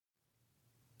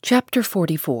Chapter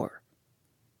 44.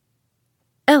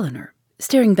 Eleanor,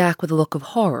 staring back with a look of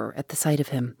horror at the sight of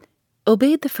him,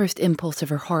 obeyed the first impulse of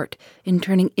her heart in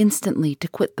turning instantly to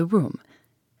quit the room,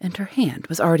 and her hand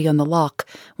was already on the lock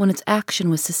when its action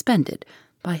was suspended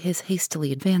by his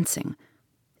hastily advancing,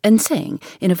 and saying,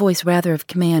 in a voice rather of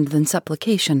command than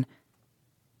supplication,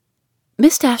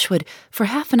 "Miss Dashwood, for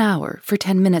half an hour, for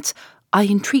 10 minutes, I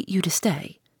entreat you to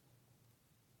stay."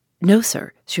 "No,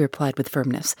 sir," she replied with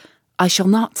firmness, "I shall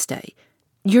not stay.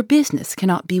 Your business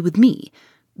cannot be with me.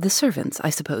 The servants,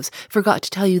 I suppose, forgot to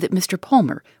tell you that Mr.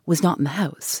 Palmer was not in the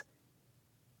house."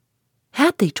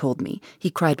 "Had they told me,"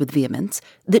 he cried with vehemence,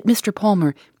 "that Mr.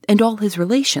 Palmer and all his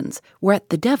relations were at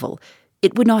the devil,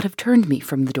 it would not have turned me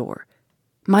from the door.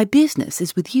 My business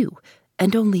is with you,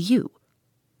 and only you."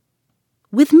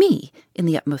 "With me?" in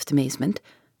the utmost amazement.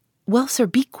 "Well, sir,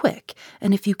 be quick,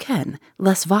 and if you can,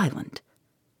 less violent."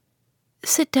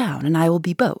 "Sit down, and I will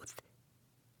be both."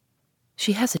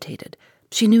 She hesitated.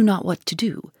 She knew not what to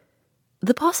do.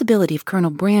 The possibility of Colonel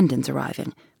Brandon's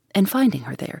arriving, and finding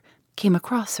her there, came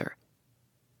across her.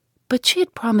 But she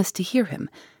had promised to hear him,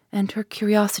 and her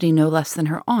curiosity no less than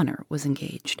her honor was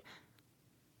engaged.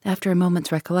 After a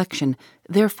moment's recollection,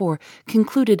 therefore,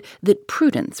 concluded that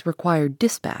prudence required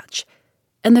dispatch,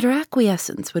 and that her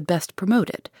acquiescence would best promote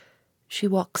it, she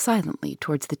walked silently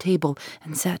towards the table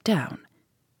and sat down.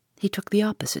 He took the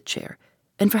opposite chair,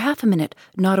 and for half a minute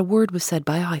not a word was said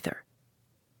by either.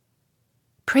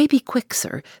 "Pray be quick,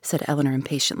 sir," said Eleanor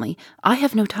impatiently. "I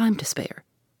have no time to spare."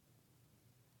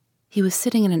 He was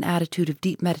sitting in an attitude of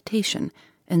deep meditation,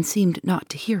 and seemed not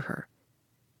to hear her.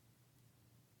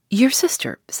 "Your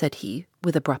sister," said he,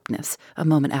 with abruptness, a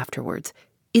moment afterwards,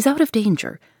 "is out of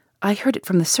danger. I heard it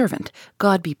from the servant,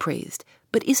 God be praised.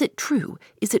 But is it true?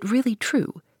 Is it really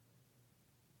true?"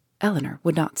 Eleanor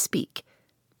would not speak.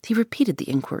 He repeated the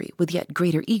inquiry with yet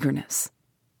greater eagerness.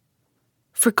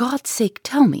 "For God's sake,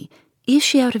 tell me, is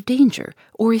she out of danger,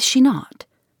 or is she not?"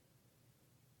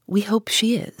 "We hope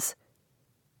she is."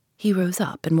 He rose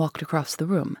up and walked across the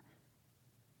room.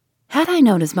 "Had I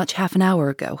known as much half an hour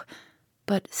ago,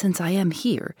 but since I am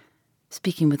here,"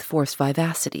 speaking with forced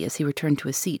vivacity as he returned to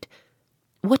his seat,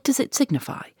 "what does it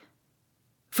signify?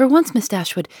 For once, Miss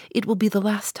Dashwood, it will be the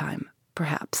last time,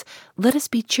 perhaps. Let us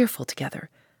be cheerful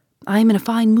together. I am in a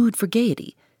fine mood for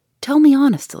gaiety. Tell me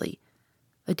honestly,"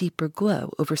 a deeper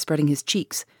glow overspreading his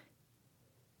cheeks,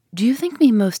 "do you think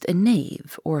me most a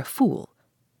knave or a fool?"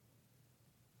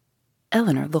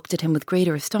 Eleanor looked at him with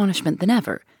greater astonishment than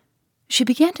ever. She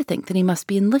began to think that he must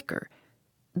be in liquor.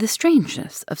 The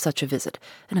strangeness of such a visit,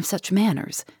 and of such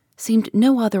manners, seemed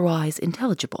no otherwise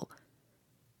intelligible.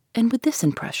 And with this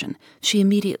impression she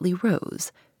immediately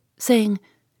rose, saying,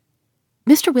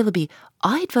 "Mr. Willoughby,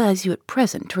 I advise you at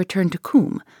present to return to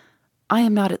Coombe. I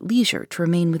am not at leisure to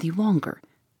remain with you longer.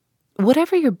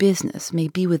 Whatever your business may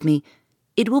be with me,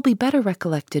 it will be better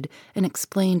recollected and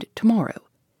explained tomorrow."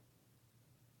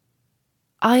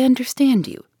 "I understand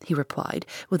you," he replied,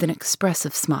 with an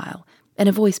expressive smile, and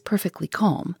a voice perfectly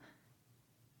calm.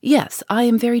 "Yes, I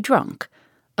am very drunk.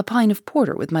 A pint of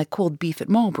porter with my cold beef at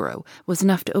Marlborough was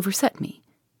enough to overset me."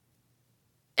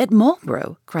 "At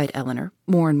Marlborough?" cried Eleanor,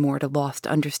 more and more at a loss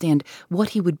to understand what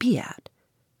he would be at.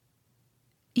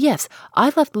 "Yes,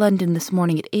 I left London this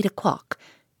morning at 8 o'clock,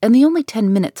 and the only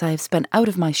 10 minutes I have spent out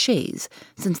of my chaise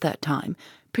since that time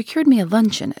procured me a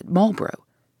luncheon at Marlborough."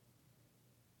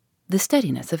 The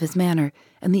steadiness of his manner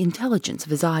and the intelligence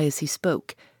of his eye as he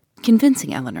spoke,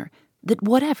 convincing Eleanor that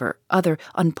whatever other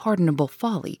unpardonable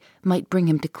folly might bring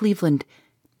him to Cleveland,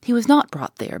 he was not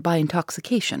brought there by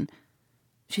intoxication,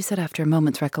 she said after a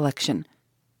moment's recollection,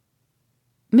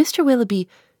 "Mr. Willoughby,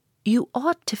 you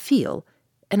ought to feel,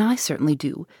 and I certainly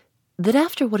do, that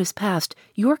after what has passed,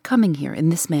 your coming here in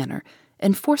this manner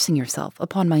and forcing yourself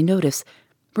upon my notice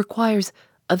requires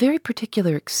a very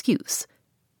particular excuse.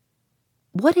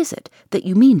 What is it that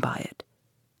you mean by it?"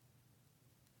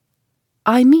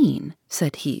 "I mean,"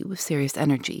 said he with serious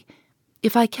energy,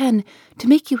 "if I can, to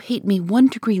make you hate me 1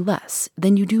 degree less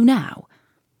than you do now.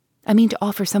 I mean to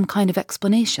offer some kind of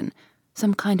explanation,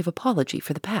 some kind of apology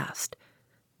for the past,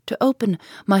 to open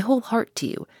my whole heart to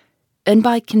you, and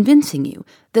by convincing you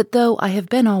that though I have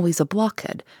been always a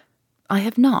blockhead, I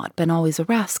have not been always a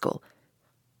rascal,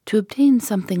 to obtain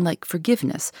something like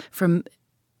forgiveness from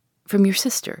your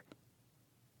sister."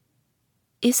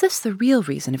 "Is this the real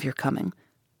reason of your coming?"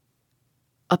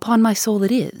 "Upon my soul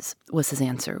it is," was his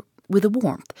answer, with a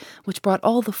warmth which brought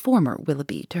all the former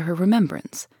Willoughby to her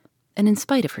remembrance, and in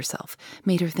spite of herself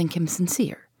made her think him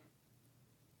sincere.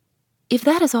 "If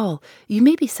that is all, you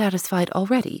may be satisfied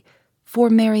already, for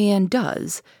Marianne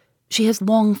does. She has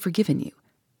long forgiven you."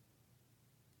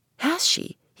 "Has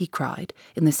she?" he cried,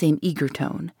 in the same eager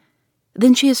tone.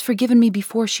 "Then she has forgiven me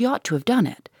before she ought to have done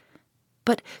it.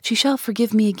 But she shall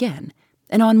forgive me again,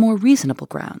 and on more reasonable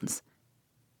grounds.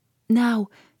 Now,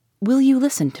 will you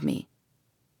listen to me?"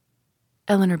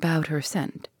 Eleanor bowed her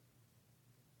assent.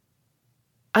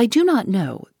 "I do not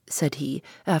know," said he,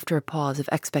 after a pause of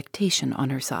expectation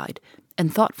on her side,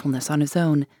 and thoughtfulness on his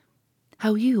own,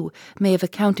 "how you may have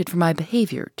accounted for my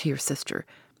behaviour to your sister,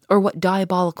 or what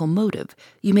diabolical motive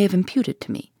you may have imputed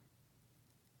to me.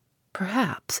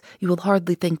 Perhaps you will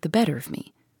hardly think the better of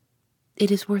me.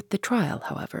 It is worth the trial,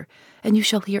 however, and you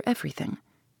shall hear everything.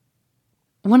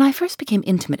 When I first became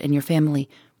intimate in your family,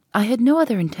 I had no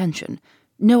other intention,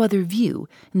 no other view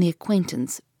in the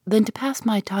acquaintance than to pass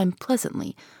my time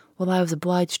pleasantly while I was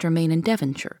obliged to remain in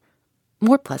Devonshire,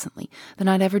 more pleasantly than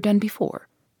I'd ever done before.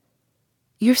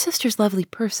 Your sister's lovely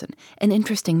person and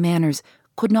interesting manners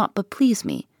could not but please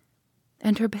me,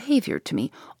 and her behaviour to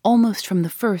me, almost from the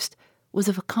first, was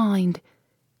of a kind—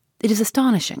 It is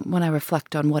astonishing, when I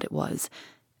reflect on what it was,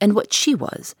 and what she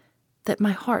was, that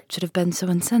my heart should have been so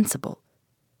insensible.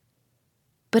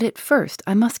 But at first,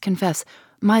 I must confess,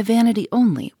 my vanity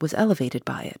only was elevated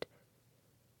by it.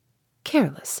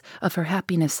 Careless of her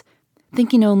happiness,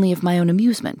 thinking only of my own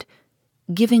amusement,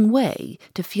 giving way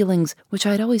to feelings which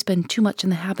I had always been too much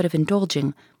in the habit of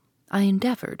indulging, I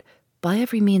endeavoured, by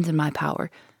every means in my power,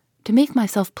 to make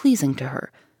myself pleasing to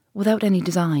her, without any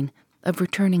design of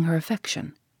returning her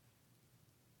affection.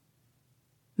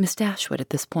 Miss Dashwood,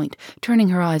 at this point, turning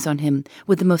her eyes on him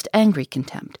with the most angry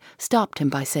contempt, stopped him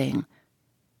by saying,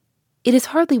 "It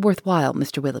is hardly worth while,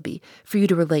 Mr. Willoughby, for you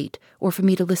to relate, or for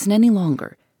me to listen any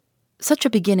longer. Such a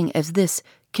beginning as this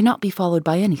cannot be followed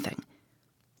by anything.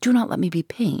 Do not let me be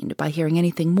pained by hearing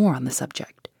anything more on the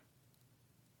subject."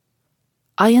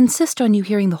 "I insist on you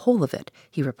hearing the whole of it,"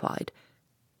 he replied.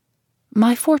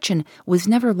 "My fortune was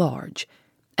never large,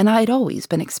 and I had always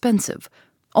been expensive,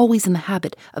 always in the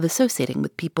habit of associating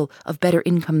with people of better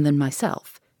income than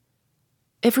myself.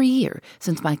 Every year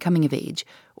since my coming of age,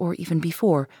 or even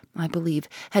before, I believe,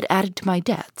 had added to my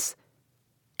debts.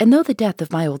 And though the death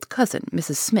of my old cousin,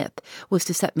 Mrs. Smith, was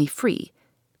to set me free,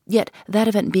 yet that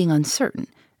event being uncertain,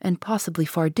 and possibly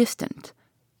far distant,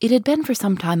 it had been for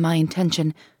some time my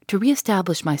intention to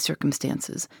re-establish my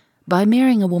circumstances by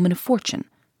marrying a woman of fortune.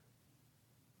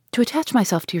 To attach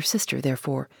myself to your sister,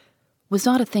 therefore, was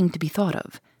not a thing to be thought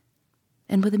of,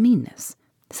 and with a meanness,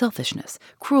 selfishness,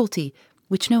 cruelty,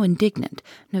 which no indignant,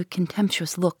 no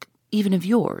contemptuous look, even of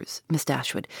yours, Miss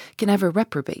Dashwood, can ever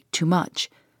reprobate too much,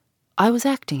 I was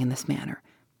acting in this manner,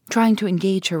 trying to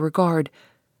engage her regard,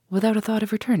 without a thought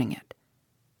of returning it.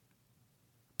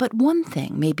 But one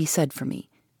thing may be said for me.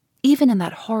 Even in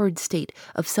that horrid state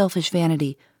of selfish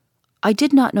vanity, I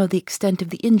did not know the extent of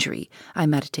the injury I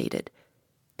meditated,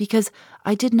 because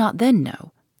I did not then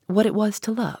know what it was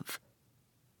to love.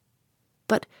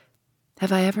 But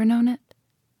have I ever known it?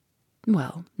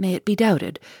 Well, may it be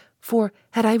doubted, for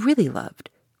had I really loved,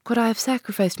 could I have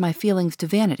sacrificed my feelings to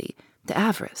vanity, to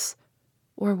avarice,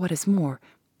 or, what is more,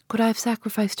 could I have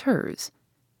sacrificed hers?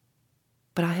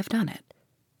 But I have done it.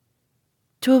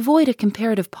 To avoid a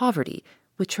comparative poverty,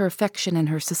 which her affection and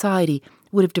her society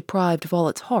would have deprived of all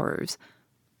its horrors,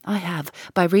 I have,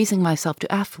 by raising myself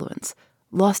to affluence,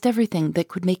 lost everything that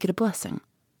could make it a blessing."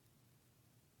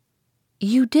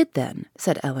 "You did then,"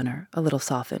 said Eleanor, a little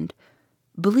softened,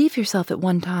 "believe yourself at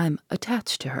one time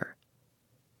attached to her."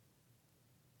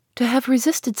 "To have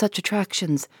resisted such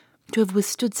attractions, to have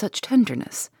withstood such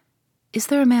tenderness, is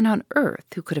there a man on earth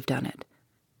who could have done it?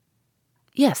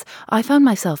 Yes, I found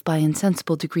myself by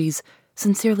insensible degrees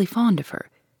sincerely fond of her,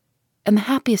 and the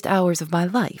happiest hours of my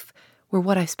life were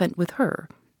what I spent with her,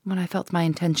 when I felt my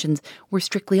intentions were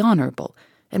strictly honourable,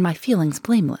 and my feelings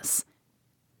blameless.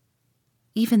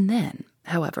 Even then,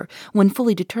 however, when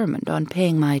fully determined on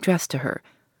paying my address to her,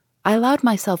 I allowed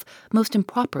myself most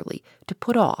improperly to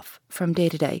put off, from day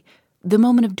to day, the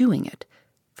moment of doing it,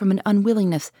 from an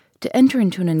unwillingness to enter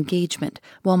into an engagement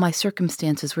while my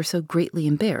circumstances were so greatly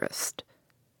embarrassed.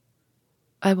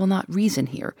 I will not reason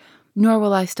here, nor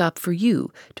will I stop for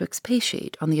you to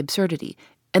expatiate on the absurdity,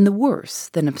 and the worse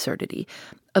than absurdity,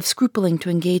 of scrupling to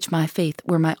engage my faith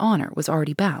where my honour was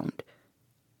already bound.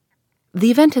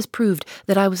 The event has proved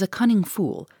that I was a cunning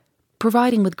fool,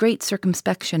 providing with great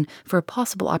circumspection for a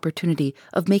possible opportunity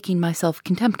of making myself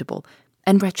contemptible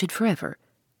and wretched forever.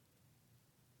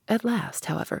 At last,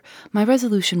 however, my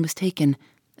resolution was taken,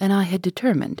 and I had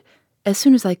determined, as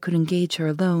soon as I could engage her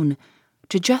alone,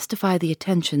 to justify the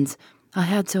attentions I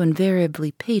had so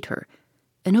invariably paid her,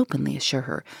 and openly assure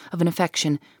her of an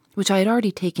affection which I had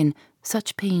already taken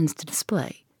such pains to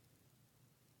display.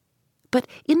 But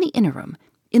in the interim,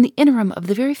 In the interim of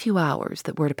the very few hours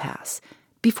that were to pass,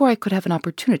 before I could have an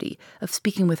opportunity of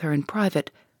speaking with her in private,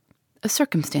 a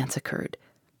circumstance occurred,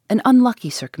 an unlucky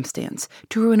circumstance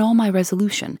to ruin all my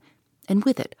resolution, and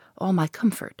with it all my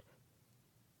comfort.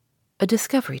 A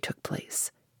discovery took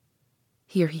place.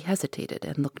 Here he hesitated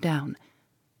and looked down.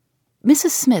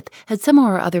 Mrs. Smith had somehow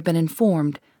or other been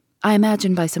informed, I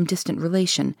imagine by some distant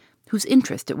relation, whose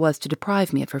interest it was to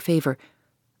deprive me of her favor,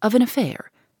 of an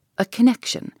affair, a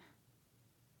connection.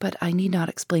 But I need not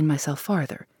explain myself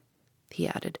farther, he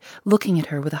added, looking at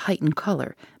her with a heightened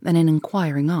color and an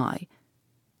inquiring eye.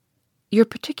 Your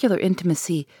particular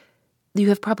intimacy, you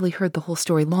have probably heard the whole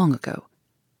story long ago.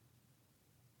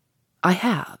 I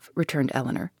have, returned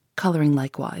Eleanor, coloring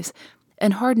likewise,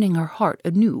 and hardening her heart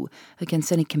anew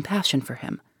against any compassion for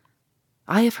him.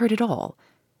 I have heard it all,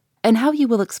 and how you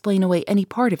will explain away any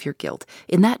part of your guilt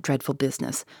in that dreadful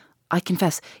business, I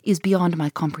confess, is beyond my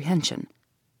comprehension.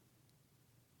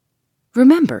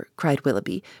 Remember, cried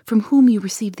Willoughby, from whom you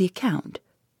received the account.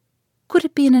 Could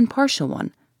it be an impartial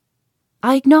one?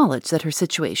 I acknowledge that her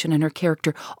situation and her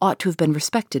character ought to have been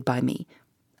respected by me.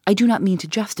 I do not mean to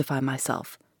justify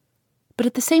myself, but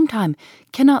at the same time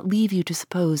cannot leave you to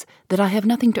suppose that I have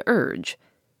nothing to urge,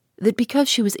 that because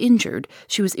she was injured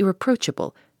she was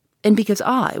irreproachable, and because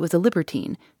I was a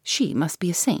libertine she must be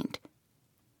a saint.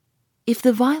 If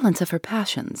the violence of her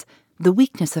passions, the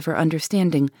weakness of her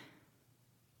understanding—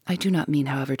 I do not mean,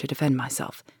 however, to defend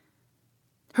myself.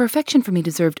 Her affection for me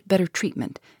deserved better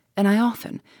treatment, and I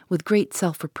often, with great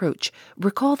self-reproach,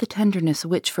 recall the tenderness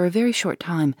which, for a very short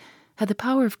time, had the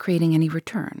power of creating any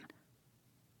return.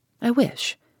 I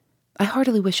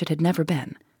heartily wish it had never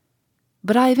been.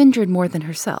 But I have injured more than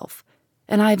herself,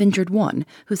 and I have injured one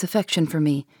whose affection for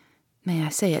me, may I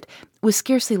say it, was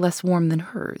scarcely less warm than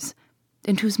hers,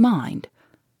 and whose mind,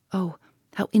 oh,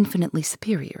 how infinitely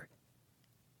superior.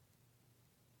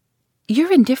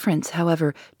 Your indifference,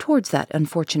 however, towards that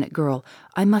unfortunate girl,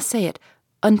 I must say it,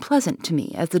 unpleasant to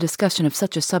me as the discussion of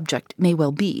such a subject may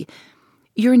well be,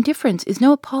 your indifference is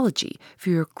no apology for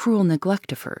your cruel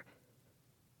neglect of her.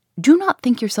 Do not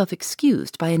think yourself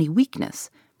excused by any weakness,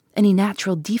 any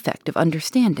natural defect of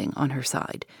understanding on her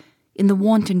side, in the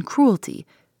wanton cruelty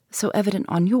so evident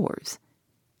on yours.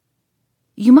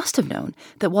 You must have known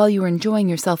that while you were enjoying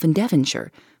yourself in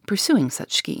Devonshire, pursuing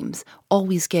such schemes,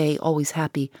 always gay, always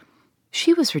happy,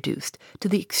 she was reduced to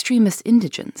the extremest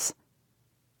indigence.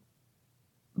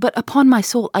 But upon my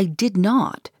soul I did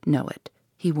not know it,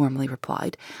 he warmly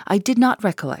replied. I did not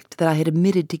recollect that I had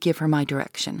omitted to give her my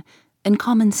direction, and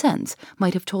common sense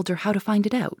might have told her how to find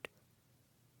it out.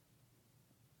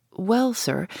 Well,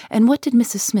 sir, and what did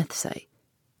Mrs. Smith say?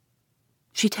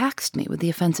 She taxed me with the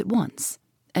offence at once,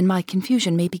 and my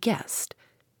confusion may be guessed.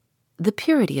 The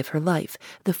purity of her life,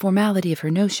 the formality of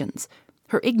her notions,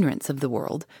 her ignorance of the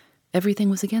world, everything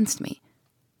was against me.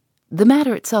 The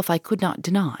matter itself I could not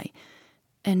deny,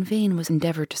 and vain was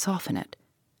endeavour to soften it.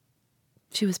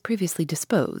 She was previously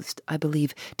disposed, I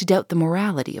believe, to doubt the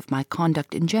morality of my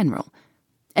conduct in general,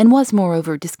 and was,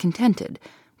 moreover, discontented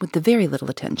with the very little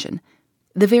attention,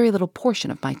 the very little portion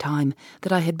of my time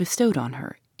that I had bestowed on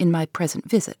her in my present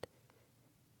visit.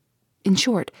 In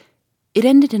short, it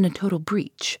ended in a total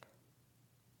breach.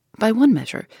 By one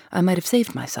measure, I might have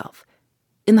saved myself.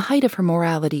 In the height of her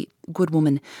morality, good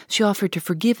woman, she offered to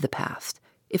forgive the past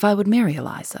if I would marry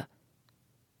Eliza.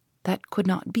 That could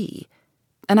not be,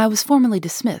 and I was formally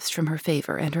dismissed from her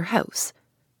favor and her house.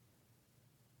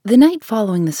 The night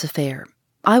following this affair,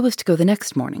 I was to go the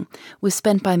next morning, was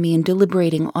spent by me in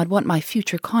deliberating on what my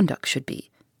future conduct should be.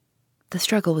 The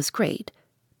struggle was great,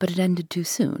 but it ended too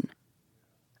soon.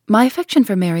 My affection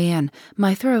for Marianne,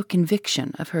 my thorough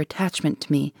conviction of her attachment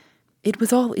to me, it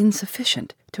was all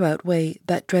insufficient to outweigh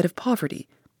that dread of poverty,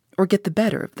 or get the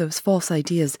better of those false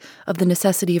ideas of the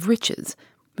necessity of riches,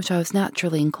 which I was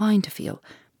naturally inclined to feel,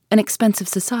 and expensive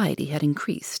society had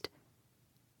increased.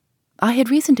 I had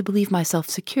reason to believe myself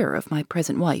secure of my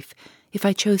present wife, if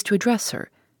I chose to address her,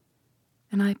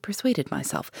 and I persuaded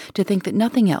myself to think that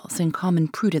nothing else in common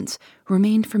prudence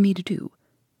remained for me to do.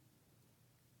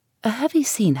 A heavy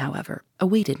scene, however,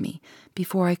 awaited me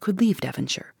before I could leave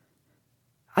Devonshire.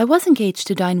 I was engaged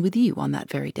to dine with you on that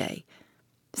very day.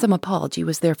 Some apology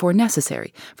was therefore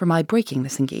necessary for my breaking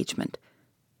this engagement.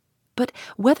 But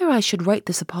whether I should write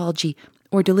this apology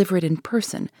or deliver it in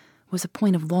person was a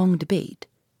point of long debate.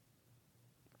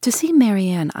 To see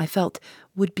Marianne, I felt,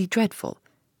 would be dreadful,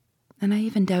 and I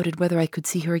even doubted whether I could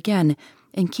see her again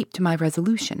and keep to my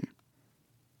resolution.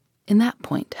 In that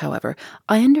point, however,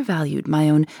 I undervalued my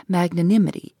own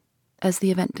magnanimity, as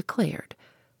the event declared,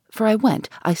 for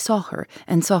I saw her,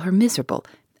 and saw her miserable,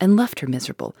 and left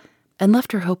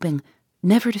her hoping,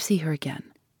 never to see her again.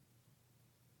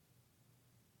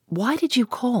 "Why did you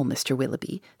call, Mr.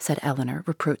 Willoughby?" said Eleanor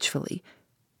reproachfully.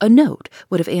 "A note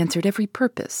would have answered every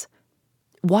purpose.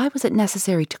 Why was it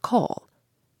necessary to call?"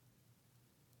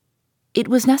 "It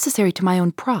was necessary to my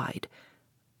own pride.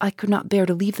 I could not bear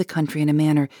to leave the country in a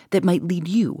manner that might lead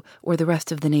you, or the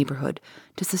rest of the neighbourhood,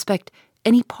 to suspect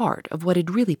any part of what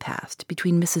had really passed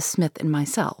between Mrs. Smith and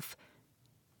myself,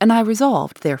 and I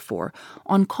resolved, therefore,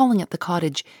 on calling at the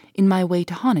cottage in my way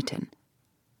to Honiton.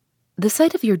 The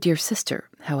sight of your dear sister,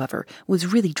 however,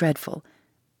 was really dreadful,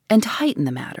 and to heighten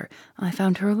the matter, I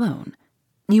found her alone.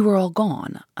 You were all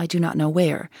gone, I do not know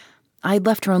where. I had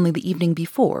left her only the evening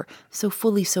before, so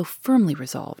firmly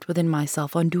resolved within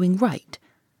myself on doing right.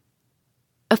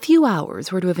 A few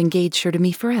hours were to have engaged her to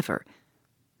me forever,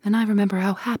 and I remember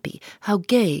how happy, how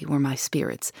gay were my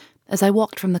spirits, as I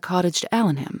walked from the cottage to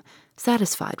Allenham,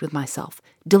 satisfied with myself,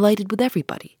 delighted with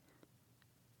everybody.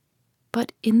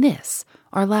 But in this,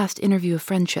 our last interview of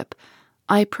friendship,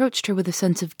 I approached her with a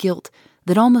sense of guilt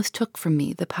that almost took from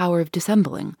me the power of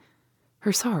dissembling.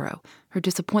 Her sorrow, her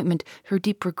disappointment, her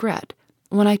deep regret,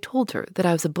 when I told her that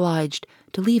I was obliged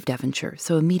to leave Devonshire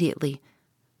so immediately.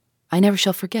 I never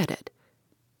shall forget it.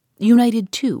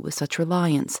 United, too, with such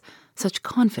reliance, such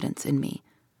confidence in me.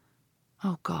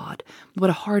 Oh, God,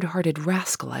 what a hard-hearted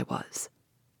rascal I was.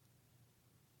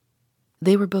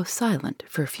 They were both silent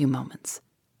for a few moments.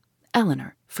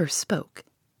 Eleanor first spoke.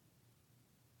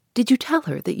 "Did you tell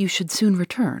her that you should soon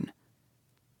return?"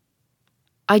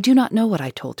 "I do not know what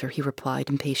I told her," he replied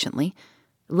impatiently.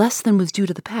 "Less than was due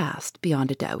to the past,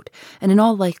 beyond a doubt, and in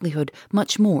all likelihood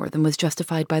much more than was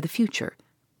justified by the future.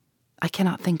 I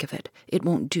cannot think of it. It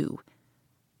won't do.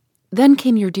 Then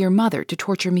came your dear mother to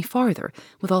torture me farther,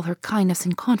 with all her kindness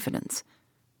and confidence.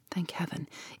 Thank heaven,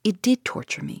 it did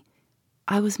torture me.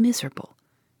 I was miserable.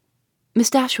 Miss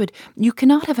Dashwood, you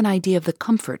cannot have an idea of the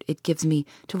comfort it gives me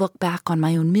to look back on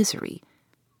my own misery.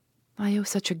 I owe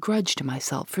such a grudge to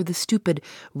myself for the stupid,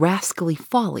 rascally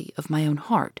folly of my own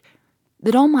heart,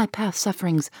 that all my past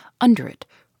sufferings under it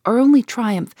are only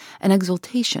triumph and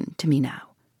exultation to me now.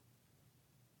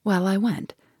 Well, I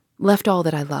went, left all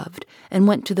that I loved, and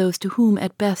went to those to whom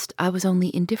at best I was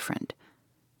only indifferent.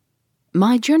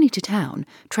 My journey to town,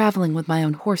 travelling with my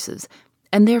own horses,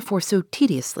 and therefore so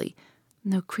tediously,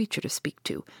 no creature to speak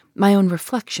to, my own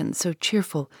reflections so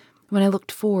cheerful, when I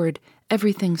looked forward,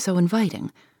 everything so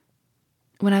inviting.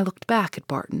 When I looked back at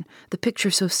Barton, the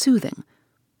picture so soothing.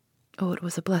 Oh, it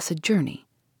was a blessed journey."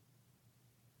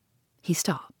 He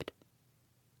stopped.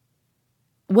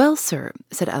 "Well, sir,"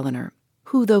 said Eleanor,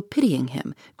 who, though pitying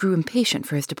him, grew impatient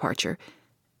for his departure,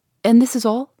 "and this is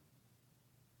all?"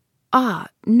 "Ah,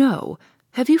 no.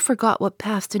 Have you forgot what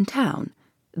passed in town?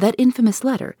 That infamous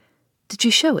letter? Did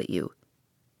she show it you?"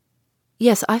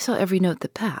 "Yes, I saw every note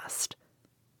that passed."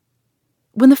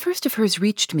 "When the first of hers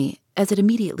reached me, as it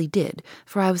immediately did,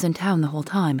 for I was in town the whole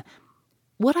time,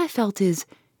 what I felt is,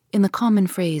 in the common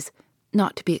phrase,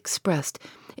 not to be expressed,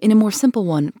 in a more simple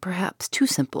one, perhaps too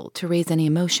simple to raise any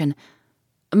emotion,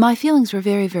 my feelings were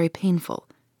very, very painful.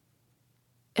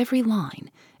 Every line,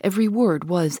 every word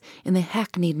was, in the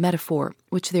hackneyed metaphor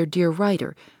which their dear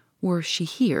writer, were she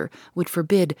here, would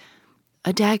forbid,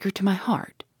 a dagger to my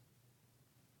heart.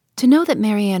 To know that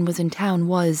Marianne was in town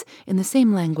was, in the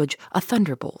same language, a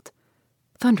thunderbolt.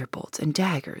 Thunderbolts and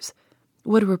daggers.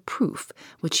 What a reproof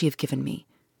would she have given me!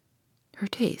 Her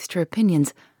taste, her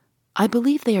opinions, I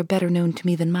believe they are better known to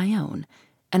me than my own,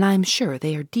 and I am sure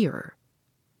they are dearer."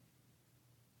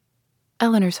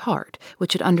 Eleanor's heart,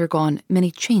 which had undergone many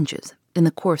changes in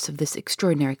the course of this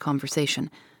extraordinary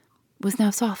conversation, was now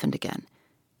softened again.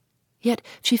 Yet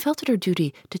she felt it her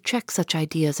duty to check such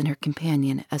ideas in her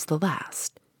companion as the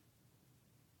last.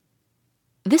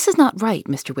 "This is not right,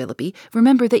 Mr. Willoughby.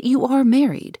 Remember that you are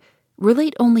married.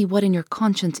 Relate only what in your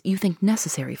conscience you think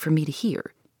necessary for me to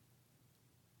hear."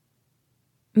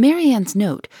 Marianne's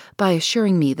note, by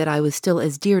assuring me that I was still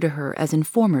as dear to her as in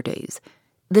former days,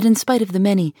 that in spite of the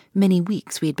many, many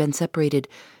weeks we had been separated,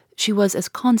 she was as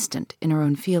constant in her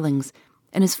own feelings,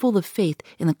 and as full of faith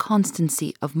in the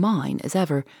constancy of mine as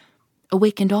ever,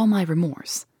 awakened all my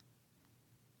remorse.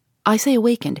 I say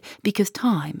awakened because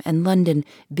time and London,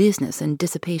 business and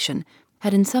dissipation,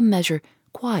 had in some measure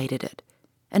quieted it,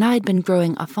 and I had been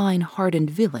growing a fine hardened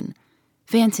villain,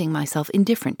 fancying myself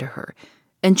indifferent to her,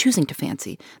 and choosing to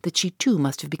fancy that she too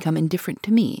must have become indifferent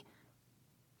to me,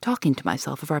 talking to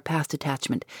myself of our past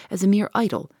attachment as a mere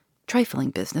idle,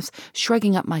 trifling business,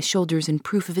 shrugging up my shoulders in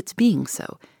proof of its being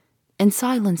so, and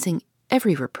silencing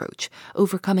every reproach,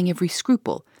 overcoming every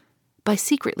scruple, by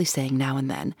secretly saying now and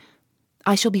then,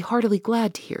 "I shall be heartily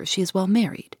glad to hear she is well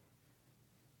married."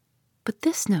 But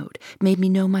this note made me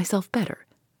know myself better.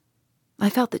 I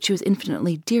felt that she was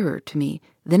infinitely dearer to me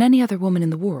than any other woman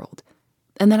in the world,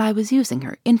 and that I was using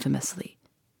her infamously.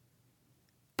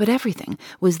 But everything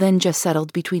was then just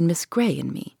settled between Miss Grey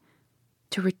and me.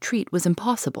 To retreat was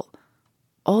impossible.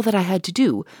 All that I had to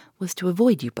do was to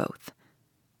avoid you both.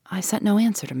 I sent no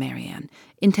answer to Marianne,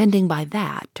 intending by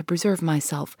that to preserve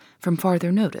myself from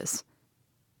farther notice.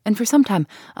 And for some time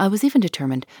I was even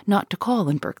determined not to call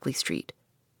in Berkeley Street.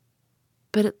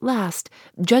 But at last,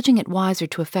 judging it wiser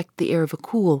to affect the air of a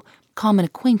cool, common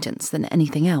acquaintance than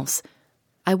anything else,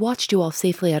 I watched you all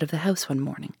safely out of the house one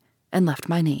morning and left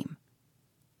my name.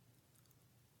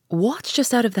 Watched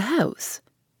us out of the house?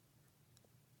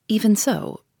 Even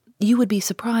so, you would be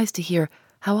surprised to hear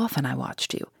how often I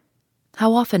watched you,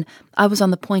 how often I was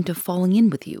on the point of falling in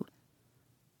with you.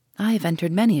 I have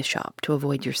entered many a shop to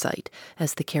avoid your sight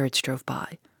as the carriage drove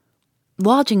by.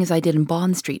 Lodging as I did in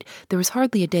Bond Street, there was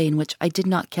hardly a day in which I did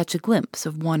not catch a glimpse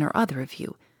of one or other of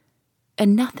you.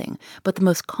 And nothing but the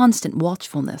most constant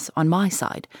watchfulness on my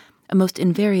side, a most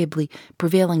invariably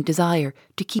prevailing desire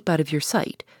to keep out of your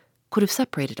sight, could have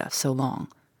separated us so long.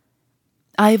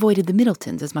 I avoided the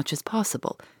Middletons as much as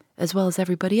possible, as well as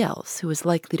everybody else who was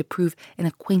likely to prove an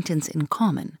acquaintance in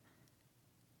common.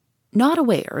 Not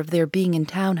aware of their being in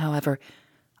town, however,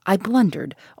 I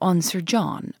blundered on Sir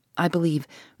John, I believe,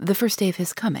 the first day of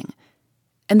his coming,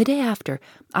 and the day after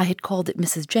I had called at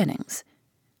Mrs. Jennings.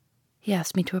 He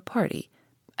asked me to a party,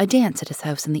 a dance at his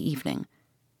house in the evening.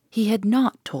 He had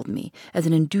not told me as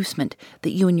an inducement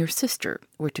that you and your sister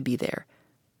were to be there.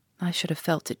 I should have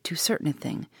felt it too certain a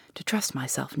thing to trust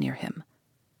myself near him.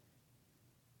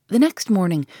 The next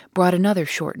morning brought another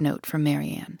short note from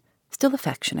Marianne, still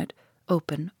affectionate,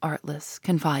 open, artless,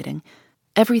 confiding,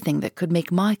 everything that could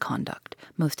make my conduct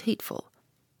most hateful.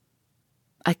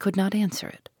 I could not answer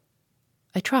it.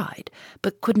 I tried,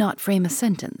 but could not frame a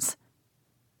sentence.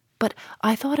 But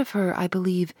I thought of her, I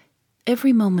believe,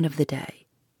 every moment of the day.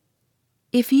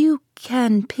 If you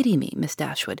can pity me, Miss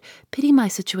Dashwood, pity my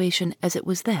situation as it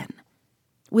was then.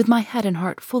 With my head and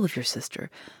heart full of your sister,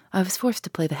 I was forced to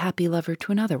play the happy lover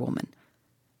to another woman.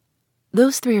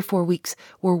 Those 3 or 4 weeks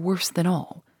were worse than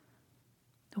all.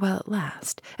 Well, at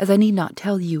last, as I need not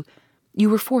tell you, you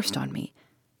were forced on me.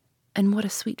 And what a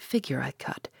sweet figure I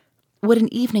cut. What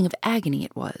an evening of agony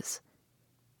it was.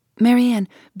 Marianne,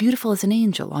 beautiful as an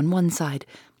angel on one side,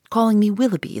 calling me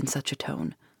Willoughby in such a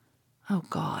tone. Oh,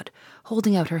 God,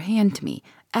 holding out her hand to me,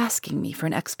 asking me for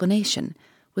an explanation,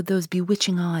 with those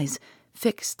bewitching eyes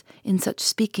fixed in such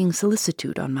speaking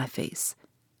solicitude on my face.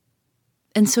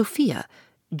 And Sophia,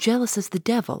 jealous as the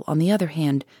devil, on the other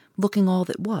hand, looking all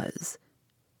that was.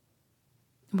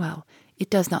 Well, it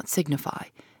does not signify.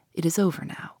 It is over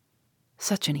now.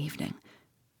 Such an evening.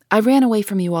 I ran away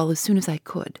from you all as soon as I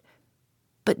could,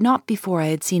 but not before I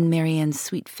had seen Marianne's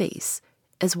sweet face,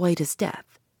 as white as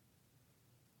death.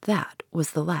 That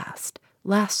was the last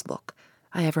look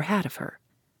I ever had of her.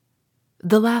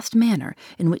 The last manner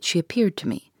in which she appeared to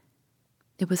me.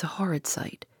 It was a horrid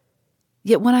sight.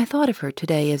 Yet when I thought of her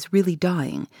today as really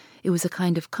dying, it was a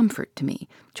kind of comfort to me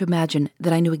to imagine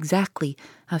that I knew exactly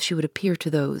how she would appear to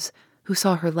those who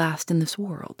saw her last in this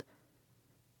world.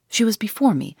 She was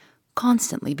before me,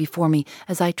 constantly before me,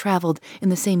 as I travelled in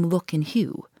the same look and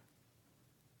hue.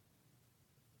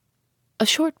 A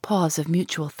short pause of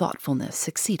mutual thoughtfulness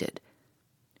succeeded.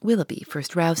 Willoughby,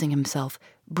 first rousing himself,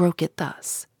 broke it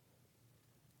thus.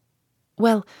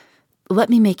 Well, let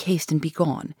me make haste and be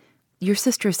gone. Your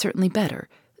sister is certainly better,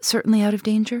 certainly out of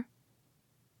danger?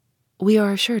 We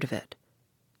are assured of it.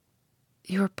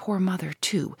 Your poor mother,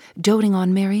 too, doting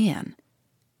on Marianne.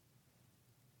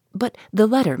 But the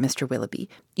letter, Mr. Willoughby,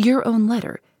 your own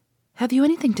letter, have you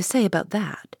anything to say about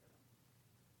that?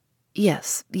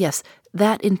 Yes,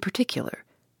 that in particular.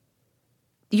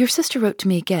 Your sister wrote to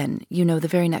me again, you know, the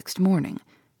very next morning.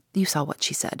 You saw what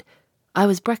she said. I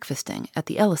was breakfasting at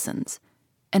the Ellisons,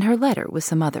 and her letter, with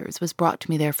some others, was brought to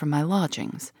me there from my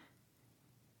lodgings.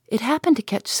 It happened to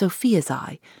catch Sophia's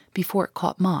eye before it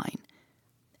caught mine,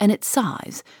 and its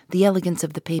size, the elegance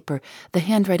of the paper, the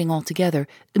handwriting altogether,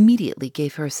 immediately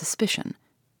gave her a suspicion.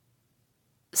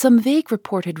 Some vague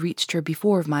report had reached her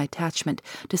before of my attachment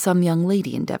to some young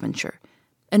lady in Devonshire,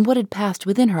 and what had passed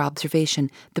within her observation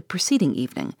the preceding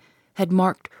evening had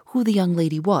marked who the young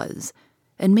lady was,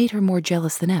 and made her more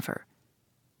jealous than ever.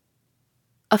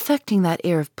 Affecting that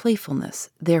air of playfulness,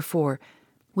 therefore,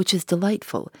 which is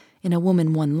delightful in a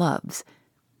woman one loves,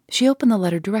 she opened the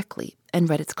letter directly and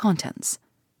read its contents.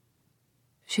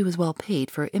 She was well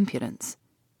paid for her impudence.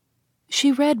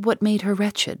 She read what made her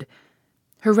wretched.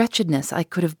 Her wretchedness I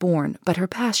could have borne, but her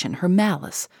passion, her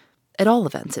malice, at all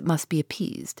events it must be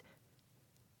appeased.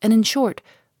 And in short,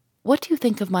 what do you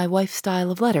think of my wife's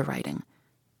style of letter writing?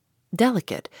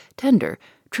 Delicate, tender,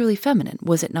 truly feminine,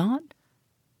 was it not?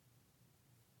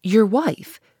 Your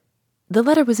wife? The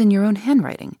letter was in your own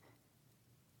handwriting.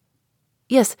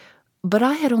 Yes, but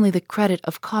I had only the credit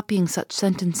of copying such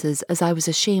sentences as I was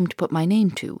ashamed to put my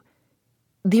name to.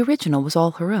 The original was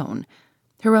all her own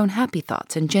happy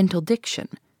thoughts and gentle diction.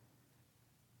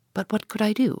 But what could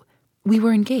I do? We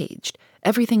were engaged,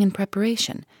 everything in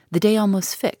preparation, the day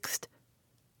almost fixed.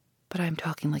 But I am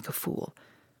talking like a fool.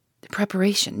 The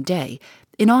preparation, day.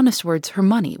 In honest words, her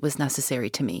money was necessary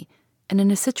to me, and in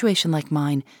a situation like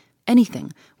mine,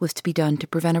 anything was to be done to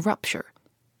prevent a rupture.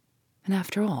 And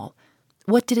after all,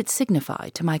 what did it signify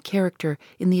to my character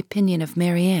in the opinion of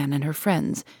Mary Ann and her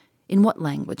friends, in what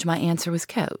language my answer was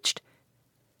couched?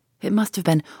 It must have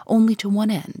been only to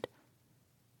one end.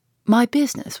 My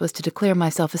business was to declare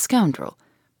myself a scoundrel,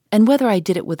 and whether I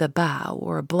did it with a bow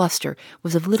or a bluster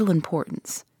was of little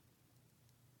importance.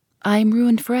 I am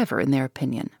ruined forever in their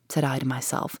opinion, said I to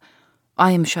myself.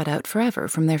 I am shut out forever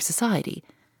from their society.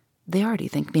 They already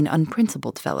think me an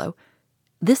unprincipled fellow.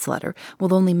 This letter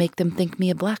will only make them think me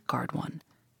a blackguard one.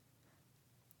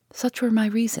 Such were my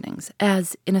reasonings,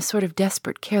 as, in a sort of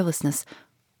desperate carelessness,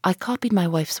 I copied my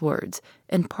wife's words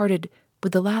and parted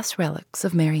with the last relics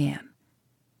of Mary Ann.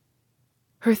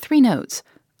 Her 3 notes,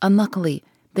 unluckily,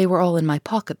 they were all in my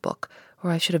pocketbook,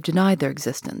 or I should have denied their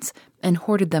existence and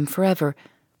hoarded them forever.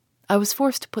 I was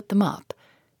forced to put them up,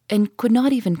 and could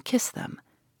not even kiss them.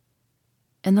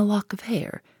 And the lock of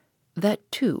hair,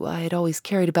 that too I had always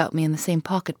carried about me in the same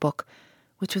pocketbook,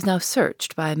 which was now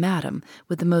searched by Madame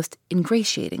with the most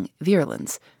ingratiating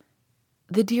virulence.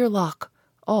 The dear lock,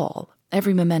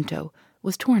 every memento,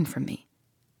 was torn from me.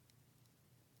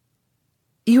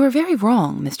 You are very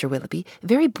wrong, Mr. Willoughby,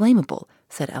 very blamable,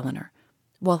 said Eleanor,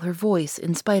 while her voice,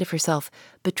 in spite of herself,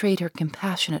 betrayed her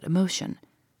compassionate emotion.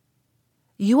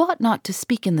 You ought not to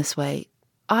speak in this way,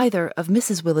 either of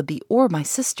Mrs. Willoughby or my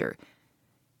sister.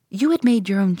 You had made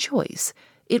your own choice.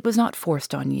 It was not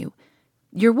forced on you.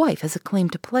 Your wife has a claim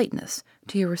to politeness,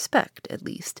 to your respect, at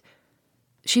least.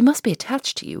 She must be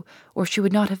attached to you, or she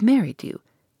would not have married you.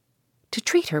 To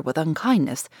treat her with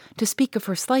unkindness, to speak of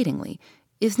her slightingly,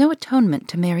 is no atonement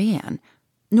to Mary Ann,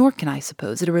 nor can I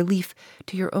suppose it a relief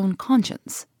to your own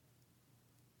conscience.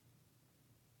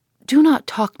 Do not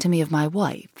talk to me of my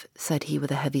wife, said he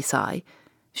with a heavy sigh.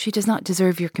 She does not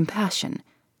deserve your compassion.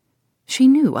 She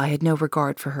knew I had no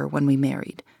regard for her when we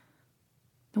married.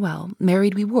 Well,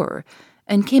 married we were,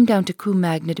 and came down to Combe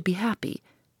Magna to be happy,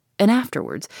 and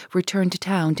afterwards returned to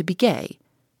town to be gay.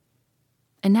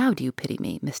 And now do you pity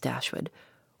me, Miss Dashwood,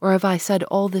 or have I said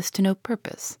all this to no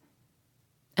purpose?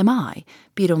 Am I,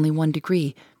 be it only 1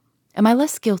 degree, am I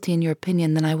less guilty in your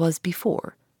opinion than I was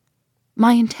before?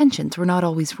 My intentions were not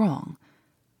always wrong.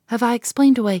 Have I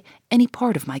explained away any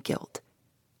part of my guilt?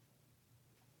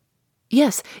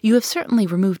 Yes, you have certainly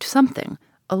removed something,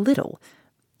 a little.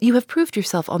 You have proved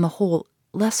yourself on the whole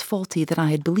less faulty than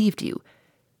I had believed you.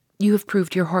 You have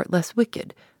proved your heart less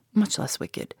wicked, much less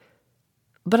wicked.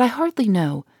 But I hardly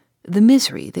know the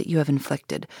misery that you have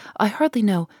inflicted. I hardly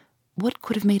know what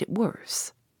could have made it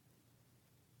worse.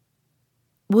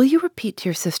 Will you repeat to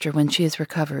your sister when she is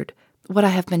recovered what I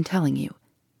have been telling you?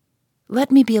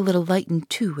 Let me be a little lightened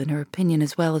too in her opinion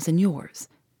as well as in yours.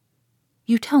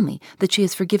 You tell me that she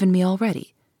has forgiven me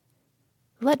already.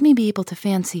 Let me be able to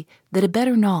fancy that a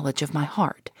better knowledge of my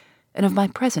heart and of my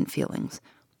present feelings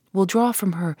will draw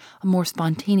from her a more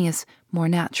spontaneous, more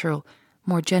natural,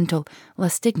 more gentle,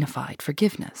 less dignified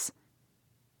forgiveness.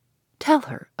 Tell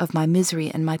her of my misery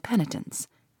and my penitence.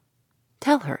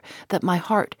 Tell her that my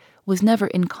heart was never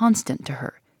inconstant to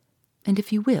her, and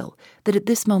if you will, that at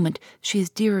this moment she is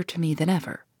dearer to me than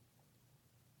ever.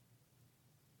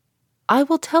 I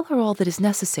will tell her all that is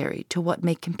necessary to what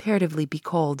may comparatively be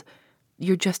called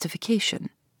your justification.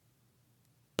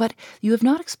 But you have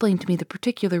not explained to me the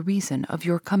particular reason of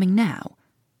your coming now,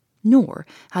 nor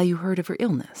how you heard of her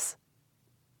illness.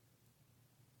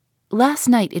 Last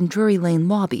night in Drury Lane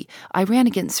lobby I ran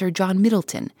against Sir John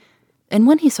Middleton, and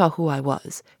when he saw who I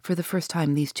was, for the first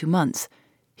time these 2 months,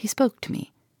 he spoke to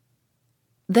me.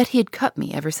 That he had cut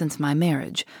me ever since my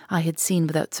marriage I had seen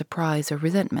without surprise or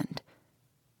resentment.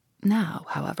 Now,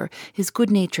 however, his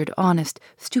good-natured, honest,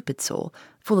 stupid soul,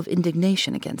 full of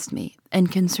indignation against me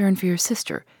and concern for your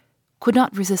sister, could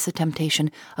not resist the temptation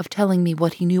of telling me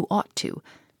what he knew ought to,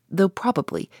 though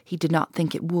probably he did not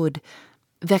think it would,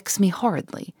 vex me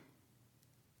horridly.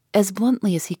 As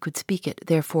bluntly as he could speak it,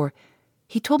 therefore,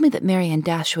 he told me that Mary Ann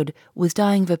Dashwood was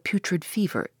dying of a putrid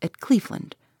fever at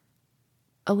Cleveland.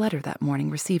 A letter that morning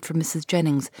received from Mrs.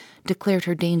 Jennings declared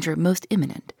her danger most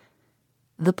imminent.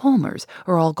 The Palmers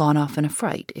are all gone off in a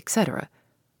fright, etc.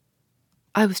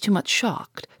 I was too much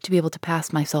shocked to be able to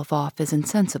pass myself off as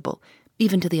insensible,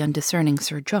 even to the undiscerning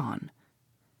Sir John.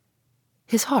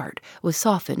 His heart was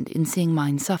softened in seeing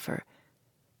mine suffer,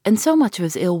 and so much of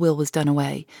his ill will was done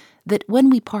away that when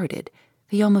we parted,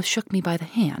 he almost shook me by the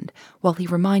hand while he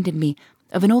reminded me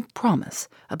of an old promise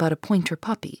about a pointer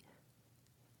puppy.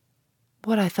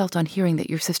 What I felt on hearing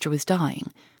that your sister was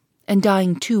dying, and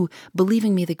dying too,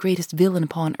 believing me the greatest villain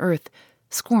upon earth,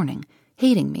 scorning,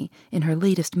 hating me in her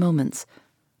latest moments,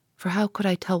 for how could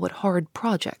I tell what horrid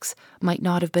projects might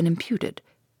not have been imputed?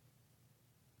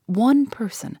 One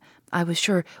person, I was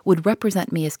sure, would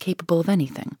represent me as capable of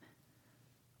anything.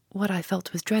 What I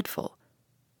felt was dreadful.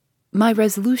 My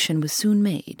resolution was soon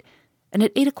made, and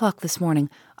at 8 o'clock this morning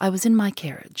I was in my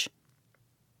carriage.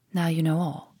 Now you know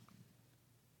all.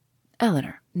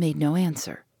 Eleanor made no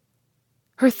answer.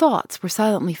 Her thoughts were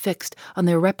silently fixed on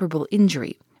the irreparable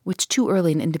injury which too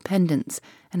early an independence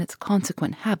and its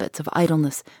consequent habits of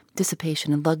idleness,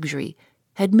 dissipation, and luxury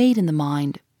had made in the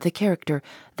mind, the character,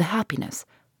 the happiness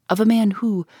of a man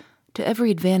who, to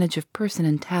every advantage of person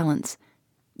and talents,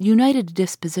 united a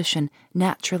disposition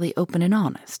naturally open and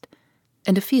honest,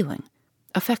 and a feeling,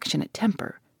 affectionate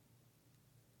temper.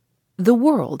 The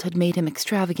world had made him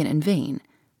extravagant and vain.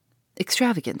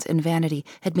 Extravagance and vanity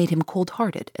had made him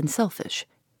cold-hearted and selfish.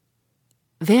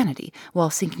 Vanity, while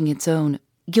seeking its own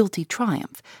guilty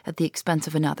triumph at the expense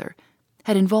of another,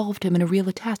 had involved him in a real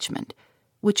attachment,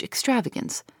 which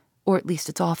extravagance, or at least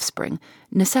its offspring,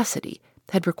 necessity,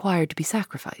 had required to be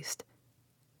sacrificed.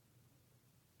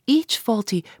 Each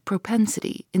faulty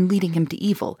propensity in leading him to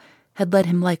evil had led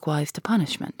him likewise to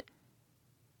punishment.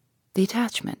 The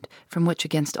attachment from which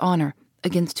against honor,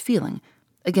 against feeling,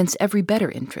 against every better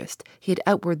interest he had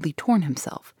outwardly torn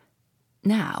himself,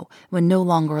 now, when no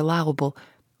longer allowable,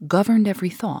 governed every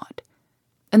thought,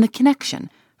 and the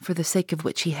connection, for the sake of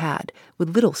which he had,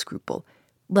 with little scruple,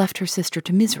 left her sister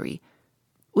to misery,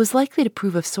 was likely to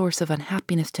prove a source of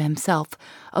unhappiness to himself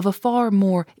of a far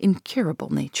more incurable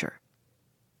nature.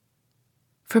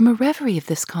 From a reverie of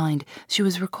this kind she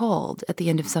was recalled at the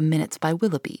end of some minutes by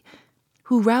Willoughby,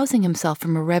 who, rousing himself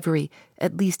from a reverie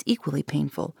at least equally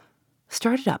painful,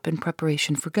 started up in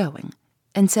preparation for going,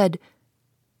 and said,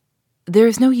 "There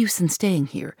is no use in staying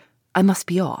here. I must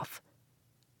be off."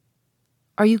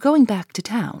 "Are you going back to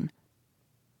town?"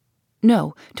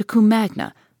 "No, to Combe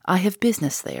Magna. I have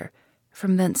business there.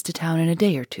 From thence to town in a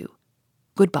day or two.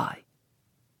 Good-bye."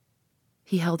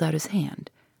 He held out his hand.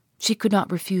 She could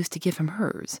not refuse to give him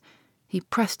hers. He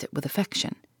pressed it with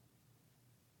affection.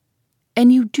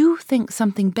 "And you do think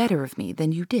something better of me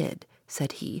than you did,"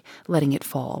 said he, letting it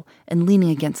fall, and leaning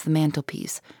against the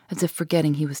mantelpiece, as if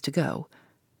forgetting he was to go.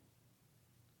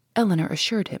 Eleanor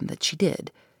assured him that she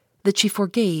did, that she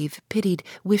forgave, pitied,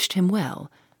 wished him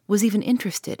well, was even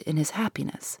interested in his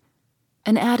happiness,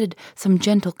 and added some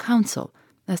gentle counsel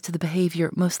as to the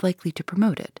behavior most likely to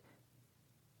promote it.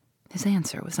 His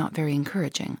answer was not very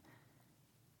encouraging.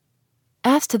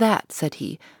 "As to that," said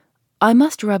he, "I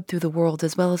must rub through the world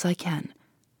as well as I can.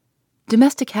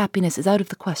 Domestic happiness is out of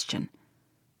the question.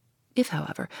 If,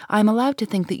 however, I am allowed to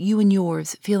think that you and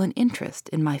yours feel an interest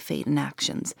in my fate and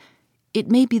actions, it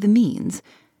may be the means,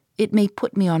 it may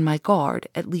put me on my guard,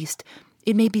 at least,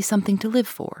 it may be something to live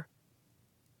for.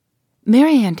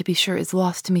 Marianne, to be sure, is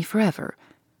lost to me forever.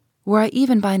 Were I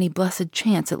even by any blessed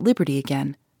chance at liberty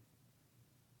again—"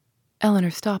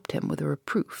 Eleanor stopped him with a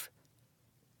reproof.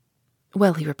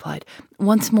 "Well," he replied,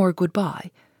 "once more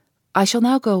good-bye. I shall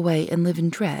now go away and live in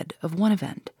dread of one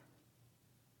event."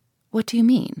 "What do you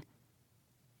mean?"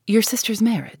 "Your sister's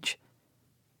marriage."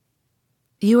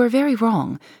 "You are very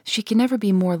wrong. She can never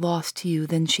be more lost to you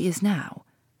than she is now."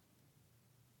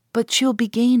 "But she will be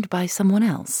gained by someone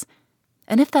else,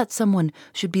 and if that someone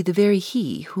should be the very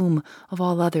he whom, of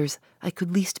all others, I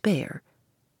could least bear.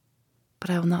 But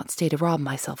I will not stay to rob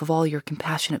myself of all your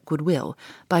compassionate goodwill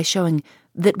by showing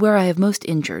that where I have most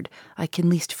injured I can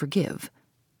least forgive.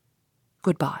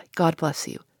 Good-bye. God bless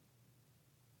you."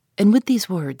 And with these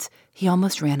words he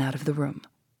almost ran out of the room.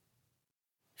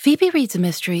 Phoebe Reads a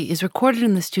Mystery is recorded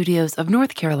in the studios of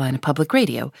North Carolina Public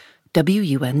Radio,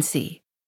 WUNC.